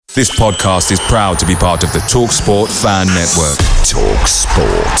This podcast is proud to be part of the TalkSport Fan Network.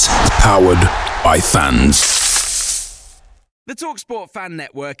 TalkSport. Powered by fans. The TalkSport Fan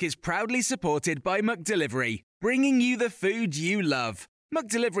Network is proudly supported by McDelivery, bringing you the food you love.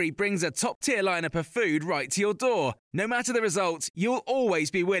 McDelivery brings a top-tier lineup of food right to your door. No matter the result, you'll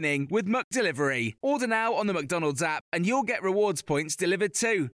always be winning with McDelivery. Order now on the McDonald's app and you'll get rewards points delivered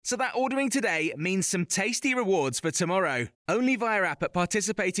too. So that ordering today means some tasty rewards for tomorrow. Only via app at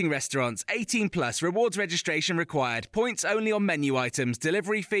participating restaurants. 18 plus. Rewards registration required. Points only on menu items.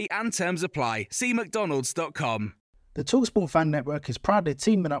 Delivery fee and terms apply. See mcdonalds.com. The TalkSport Fan Network is proudly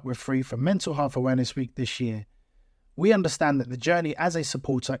teaming up with Free for Mental Health Awareness Week this year. We understand that the journey as a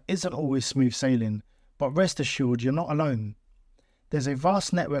supporter isn't always smooth sailing, but rest assured you're not alone. There's a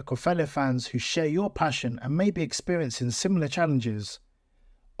vast network of fellow fans who share your passion and may be experiencing similar challenges.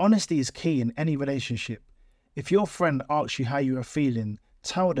 Honesty is key in any relationship. If your friend asks you how you are feeling,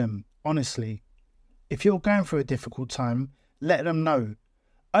 tell them honestly. If you're going through a difficult time, let them know.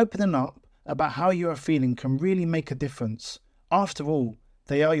 Opening up about how you are feeling can really make a difference. After all,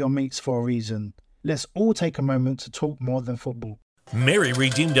 they are your mates for a reason. Let's all take a moment to talk more than football. Mary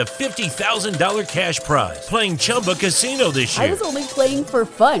redeemed a $50,000 cash prize playing Chumba Casino this year. I was only playing for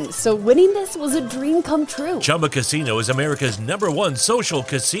fun, so winning this was a dream come true. Chumba Casino is America's #1 social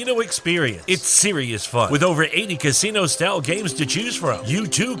casino experience. It's serious fun. With over 80 casino-style games to choose from, you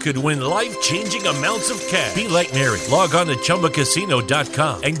too could win life-changing amounts of cash. Be like Mary. Log on to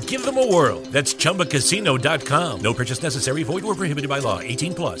ChumbaCasino.com and give them a whirl. That's ChumbaCasino.com. No purchase necessary. Void where prohibited by law.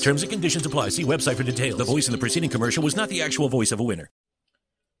 18 plus. Terms and conditions apply. See website for details. The voice in the preceding commercial was not the actual voice of a winner.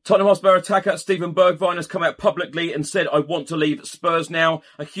 Tottenham Hotspur attacker Steven Bergwijn has come out publicly and said, "I want to leave Spurs now."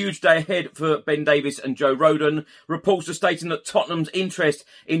 A huge day ahead for Ben Davies and Joe Rodon. Reports are stating that Tottenham's interest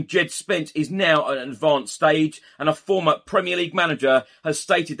in Jed Spence is now at an advanced stage, and a former Premier League manager has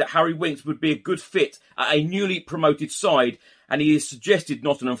stated that Harry Winks would be a good fit at a newly promoted side, and he has suggested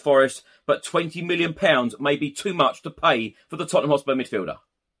Nottingham Forest, but £20 million may be too much to pay for the Tottenham Hotspur midfielder.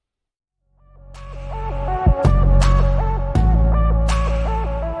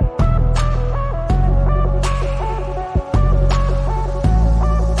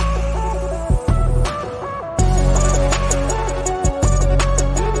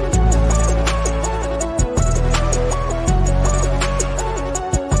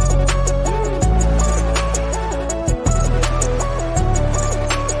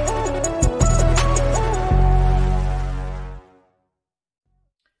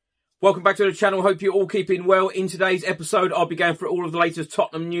 Welcome back to the channel. Hope you're all keeping well. In today's episode, I'll be going through all of the latest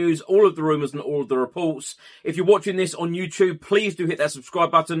Tottenham news, all of the rumours and all of the reports. If you're watching this on YouTube, please do hit that subscribe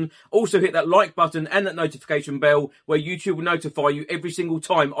button. Also hit that like button and that notification bell where YouTube will notify you every single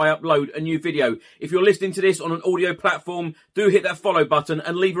time I upload a new video. If you're listening to this on an audio platform, do hit that follow button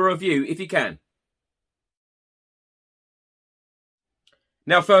and leave a review if you can.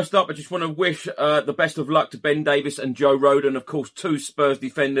 Now, first up, I just want to wish the best of luck to Ben Davies and Joe Rodon, of course, two Spurs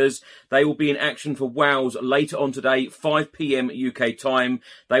defenders. They will be in action for Wales later on today, 5 p.m. UK time.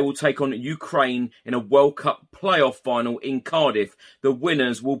 They will take on Ukraine in a World Cup playoff final in Cardiff. The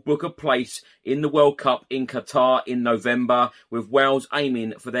winners will book a place in the World Cup in Qatar in November, with Wales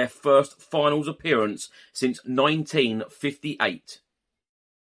aiming for their first finals appearance since 1958.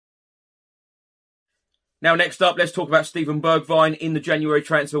 Now, next up, let's talk about Steven Bergwijn. In the January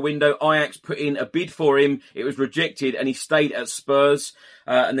transfer window, Ajax put in a bid for him. It was rejected and he stayed at Spurs.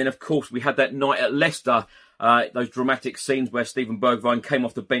 And then, of course, we had that night at Leicester. Those dramatic scenes where Steven Bergwijn came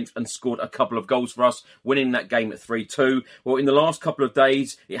off the bench and scored a couple of goals for us, winning that game at 3-2. Well, in the last couple of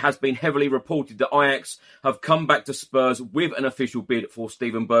days, it has been heavily reported that Ajax have come back to Spurs with an official bid for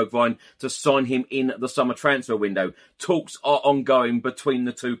Steven Bergwijn to sign him in the summer transfer window. Talks are ongoing between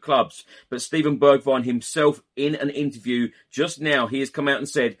the two clubs. But Steven Bergwijn himself, in an interview just now, he has come out and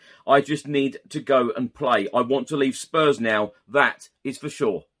said, "I just need to go and play. I want to leave Spurs now. That is for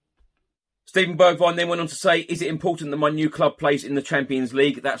sure." Steven Bergwijn then went on to say, "Is it important that my new club plays in the Champions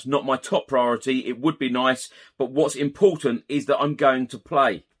League? That's not my top priority. It would be nice, but what's important is that I'm going to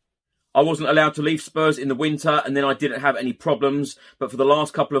play. I wasn't allowed to leave Spurs in the winter and then I didn't have any problems, but for the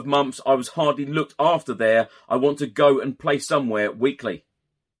last couple of months I was hardly looked after there. I want to go and play somewhere weekly.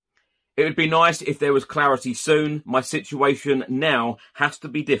 It would be nice if there was clarity soon. My situation now has to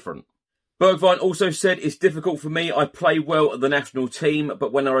be different." Bergwijn also said, "It's difficult for me. I play well at the national team,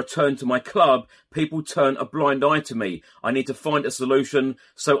 but when I return to my club, people turn a blind eye to me. I need to find a solution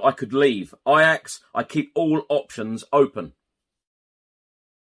so I could leave. Ajax, I keep all options open."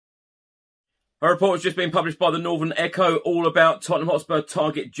 A report has just been published by the Northern Echo all about Tottenham Hotspur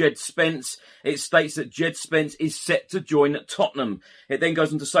target Jed Spence. It states that Jed Spence is set to join Tottenham. It then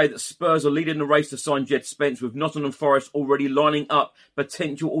goes on to say that Spurs are leading the race to sign Jed Spence, with Nottingham Forest already lining up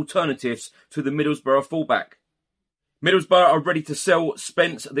potential alternatives to the Middlesbrough fullback. Middlesbrough are ready to sell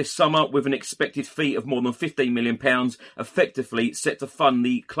Spence this summer with an expected fee of more than £15 million, effectively set to fund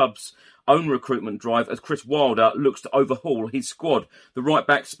the club's own recruitment drive as Chris Wilder looks to overhaul his squad. The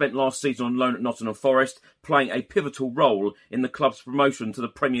right-back spent last season on loan at Nottingham Forest, playing a pivotal role in the club's promotion to the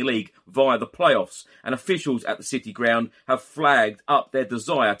Premier League via the playoffs, and officials at the City Ground have flagged up their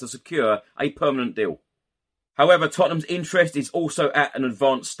desire to secure a permanent deal. However, Tottenham's interest is also at an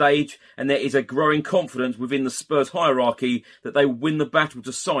advanced stage, and there is a growing confidence within the Spurs hierarchy that they will win the battle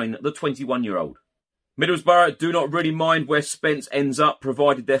to sign the 21-year-old. Middlesbrough do not really mind where Spence ends up,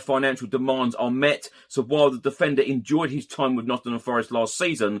 provided their financial demands are met. So while the defender enjoyed his time with Nottingham Forest last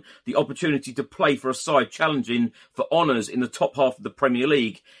season, the opportunity to play for a side challenging for honours in the top half of the Premier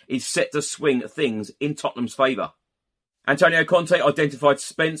League is set to swing things in Tottenham's favour. Antonio Conte identified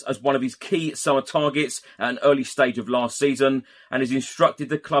Spence as one of his key summer targets at an early stage of last season and has instructed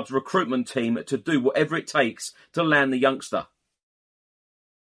the club's recruitment team to do whatever it takes to land the youngster.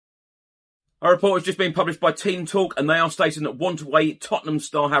 A report has just been published by Team Talk, and they are stating that one-away Tottenham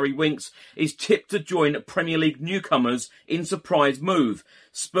star Harry Winks is tipped to join Premier League newcomers in surprise move.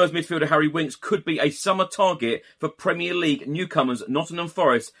 Spurs midfielder Harry Winks could be a summer target for Premier League newcomers Nottingham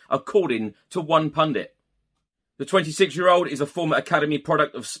Forest, according to one pundit. The 26-year-old is a former academy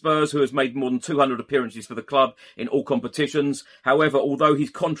product of Spurs who has made more than 200 appearances for the club in all competitions. However, although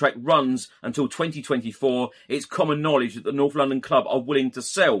his contract runs until 2024, it's common knowledge that the North London club are willing to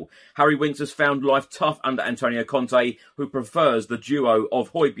sell. Harry Winks has found life tough under Antonio Conte, who prefers the duo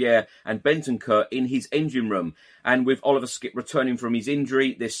of Højbjerg and Bentancur in his engine room. And with Oliver Skipp returning from his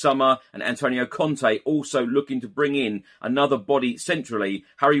injury this summer and Antonio Conte also looking to bring in another body centrally,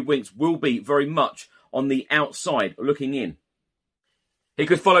 Harry Winks will be very much on the outside looking in. He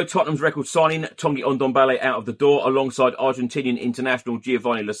could follow Tottenham's record signing Tanguy Ndombele out of the door alongside Argentinian international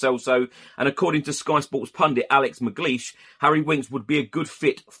Giovanni Lo Celso, and according to Sky Sports pundit Alex McLeish, Harry Winks would be a good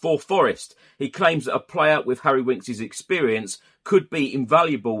fit for Forest. He claims that a player with Harry Winks' experience could be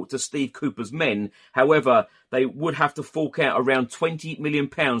invaluable to Steve Cooper's men. However, they would have to fork out around £20 million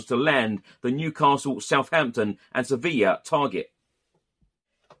to land the Newcastle, Southampton and Sevilla target.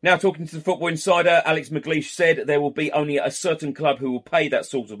 Now, talking to the Football Insider, Alex McLeish said there will be only a certain club who will pay that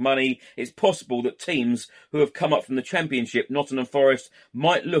sort of money. It's possible that teams who have come up from the Championship, Nottingham Forest,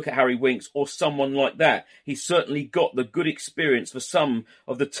 might look at Harry Winks or someone like that. He's certainly got the good experience for some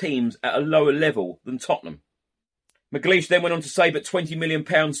of the teams at a lower level than Tottenham. McLeish then went on to say that £20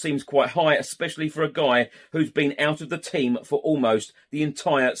 million seems quite high, especially for a guy who's been out of the team for almost the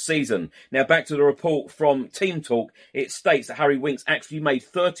entire season. Now, back to the report from Team Talk, it states that Harry Winks actually made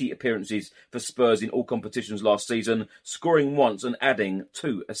 30 appearances for Spurs in all competitions last season, scoring once and adding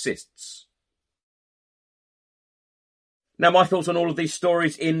 2 assists. Now, my thoughts on all of these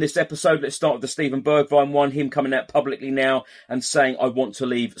stories in this episode. Let's start with the Steven Bergwijn one, him coming out publicly now and saying, I want to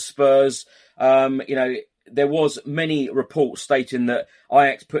leave Spurs. There was many reports stating that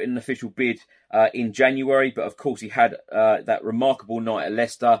Ajax put in an official bid in January, but of course he had that remarkable night at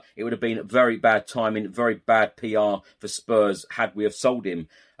Leicester. It would have been very bad timing, very bad PR for Spurs had we have sold him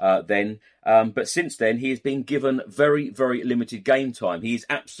then. But since then, he has been given very, very limited game time. He is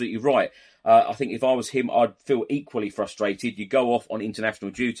absolutely right. I think if I was him, I'd feel equally frustrated. You go off on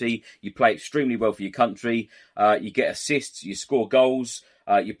international duty, you play extremely well for your country, you get assists, you score goals,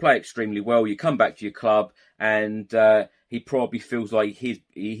 you play extremely well, you come back to your club, and he probably feels like he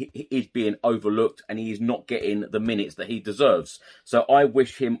is being overlooked and he is not getting the minutes that he deserves. So I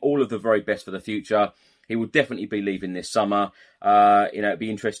wish him all of the very best for the future. He will definitely be leaving this summer. It'd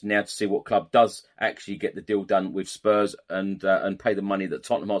be interesting now to see what club does actually get the deal done with Spurs and pay the money that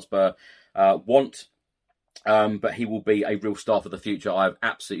Tottenham Hotspur want. But he will be a real star for the future. I have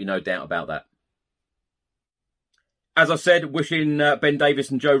absolutely no doubt about that. As I said, wishing Ben Davies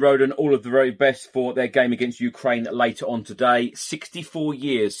and Joe Rodon all of the very best for their game against Ukraine later on today. 64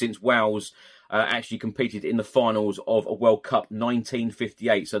 years since Wales actually competed in the finals of a World Cup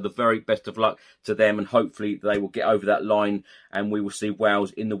 1958. So the very best of luck to them, and hopefully they will get over that line and we will see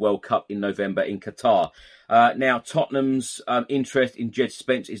Wales in the World Cup in November in Qatar. Now, Tottenham's interest in Jed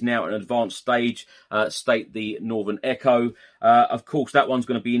Spence is now at an advanced stage, state the Northern Echo. Of course, that one's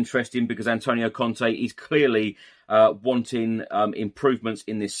going to be interesting because Antonio Conte is clearly wanting improvements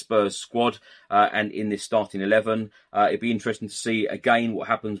in this Spurs squad and in this starting 11. It'd be interesting to see again what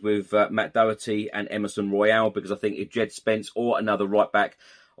happens with Matt Doherty and Emerson Royale, because I think if Jed Spence or another right back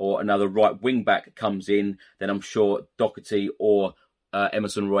or another right wing back comes in, then I'm sure Doherty or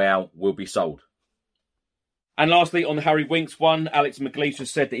Emerson Royale will be sold. And lastly, on the Harry Winks one, Alex McLeish has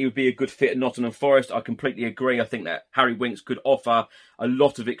said that he would be a good fit at Nottingham Forest. I completely agree. I think that Harry Winks could offer a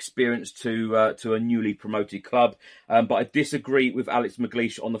lot of experience to a newly promoted club. But I disagree with Alex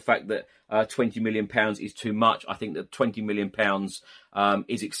McLeish on the fact that £20 million is too much. I think that £20 million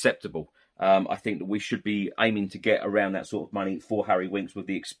is acceptable. I think that we should be aiming to get around that sort of money for Harry Winks with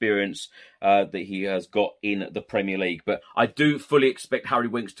the experience that he has got in the Premier League. But I do fully expect Harry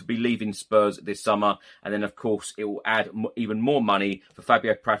Winks to be leaving Spurs this summer. And then, of course, it will add even more money for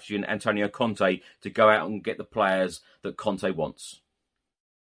Fabio Paratici and Antonio Conte to go out and get the players that Conte wants.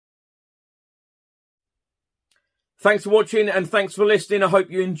 Thanks for watching and thanks for listening. I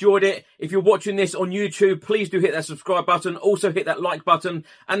hope you enjoyed it. If you're watching this on YouTube, please do hit that subscribe button. Also hit that like button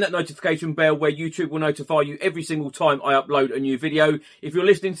and that notification bell where YouTube will notify you every single time I upload a new video. If you're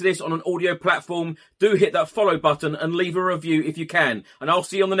listening to this on an audio platform, do hit that follow button and leave a review if you can. And I'll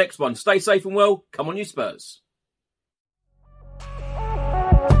see you on the next one. Stay safe and well. Come on, you Spurs.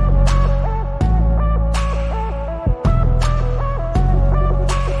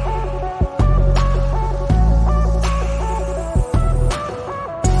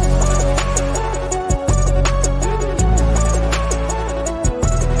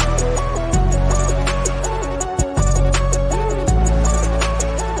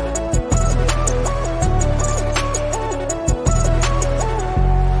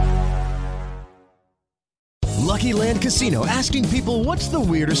 Lucky Land Casino, asking people, what's the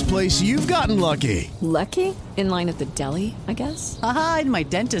weirdest place you've gotten lucky? Lucky? In line at the deli, I guess? Aha, in my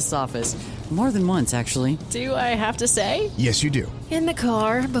dentist's office. More than once, actually. Do I have to say? Yes, you do. In the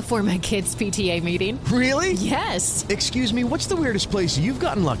car before my kids' PTA meeting. Really? Yes. Excuse me, what's the weirdest place you've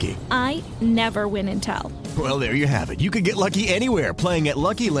gotten lucky? I never win and tell. Well, there you have it. You can get lucky anywhere, playing at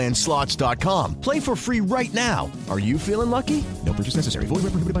LuckyLandSlots.com. Play for free right now. Are you feeling lucky? No purchase necessary. Void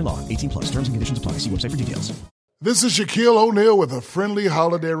where prohibited by law. 18+. Terms and conditions apply. See website for details. This is Shaquille O'Neal with a friendly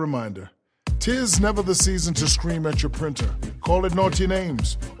holiday reminder. 'Tis never the season to scream at your printer, call it naughty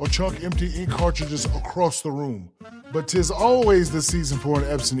names, or chunk empty ink cartridges across the room. But 'tis always the season for an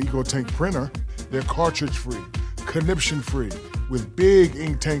Epson EcoTank printer. They're cartridge-free, conniption-free, with big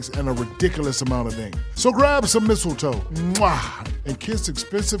ink tanks and a ridiculous amount of ink. So grab some mistletoe, mwah, and kiss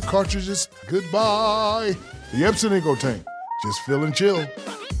expensive cartridges goodbye. The Epson EcoTank, just fill and chill.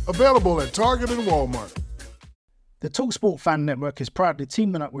 Available at Target and Walmart. The TalkSport Fan Network is proudly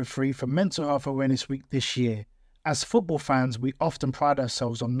teaming up with Free for Mental Health Awareness Week this year. As football fans, we often pride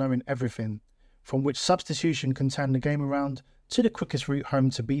ourselves on knowing everything, from which substitution can turn the game around to the quickest route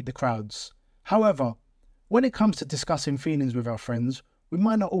home to beat the crowds. However, when it comes to discussing feelings with our friends, we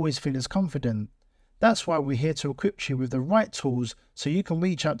might not always feel as confident. That's why we're here to equip you with the right tools so you can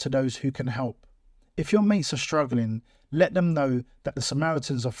reach out to those who can help. If your mates are struggling, let them know that the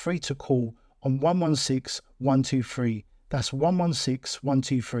Samaritans are free to call on 116 123. That's 116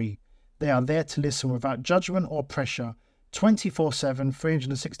 123. They are there to listen without judgment or pressure, 24/7,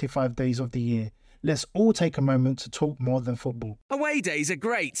 365 days of the year. Let's all take a moment to talk more than football. Away days are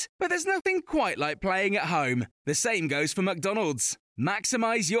great, but there's nothing quite like playing at home. The same goes for McDonald's.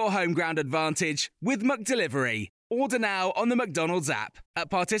 Maximise your home ground advantage with McDelivery. Order now on the McDonald's app. At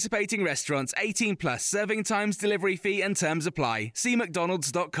participating restaurants, 18+, serving times, delivery fee and terms apply. See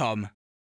mcdonalds.com.